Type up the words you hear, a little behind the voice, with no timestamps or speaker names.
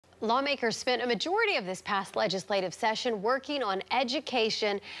Lawmakers spent a majority of this past legislative session working on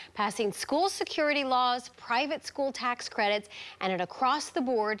education, passing school security laws, private school tax credits, and an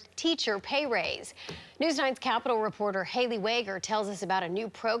across-the-board teacher pay raise. News 9's Capitol reporter Haley Wager tells us about a new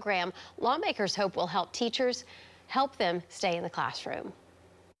program lawmakers hope will help teachers help them stay in the classroom.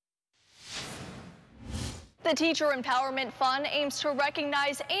 The Teacher Empowerment Fund aims to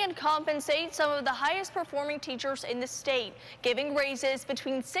recognize and compensate some of the highest performing teachers in the state, giving raises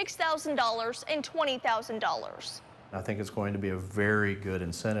between $6,000 and $20,000. I think it's going to be a very good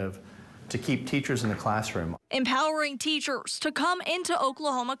incentive to keep teachers in the classroom. Empowering teachers to come into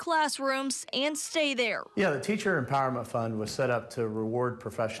Oklahoma classrooms and stay there. Yeah, the Teacher Empowerment Fund was set up to reward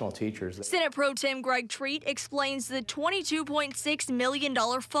professional teachers. Senate Pro Tem Greg Treat explains the $22.6 million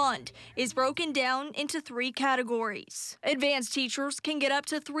fund is broken down into three categories. Advanced teachers can get up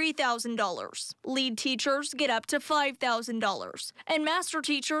to $3,000. Lead teachers get up to $5,000. And master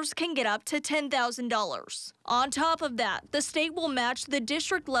teachers can get up to $10,000. On top of that, the state will match the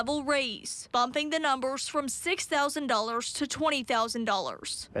district level raise, bumping the numbers from $6,000 to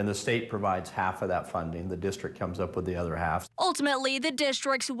 $20,000. And the state provides half of that funding. The district comes up with the other half. Ultimately, the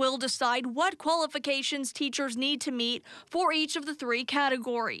districts will decide what qualifications teachers need to meet for each of the three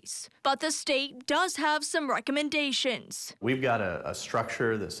categories. But the state does have some recommendations. We've got a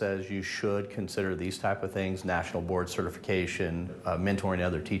structure that says you should consider these type of things: national board certification, mentoring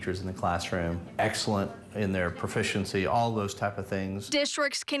other teachers in the classroom, excellent in their proficiency, all those type of things.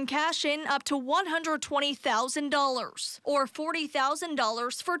 Districts can cash in up to $120,000 or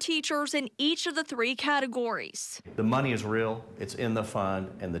 $40,000 for teachers in each of the three categories. The money is real, it's in the fund,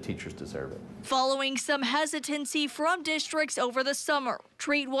 and the teachers deserve it. Following some hesitancy from districts over the summer,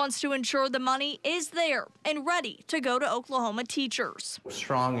 Treat wants to ensure the money is there and ready to go to Oklahoma teachers.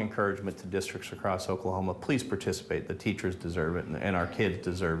 Strong encouragement to districts across Oklahoma. Please participate. The teachers deserve it, and our kids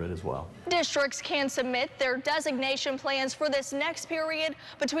deserve it as well. Districts can submit their designation plans for this next period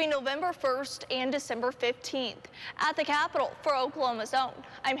between November 1st and December 15th. At the Capitol, for Oklahoma's Own,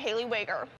 I'm Haley Wager.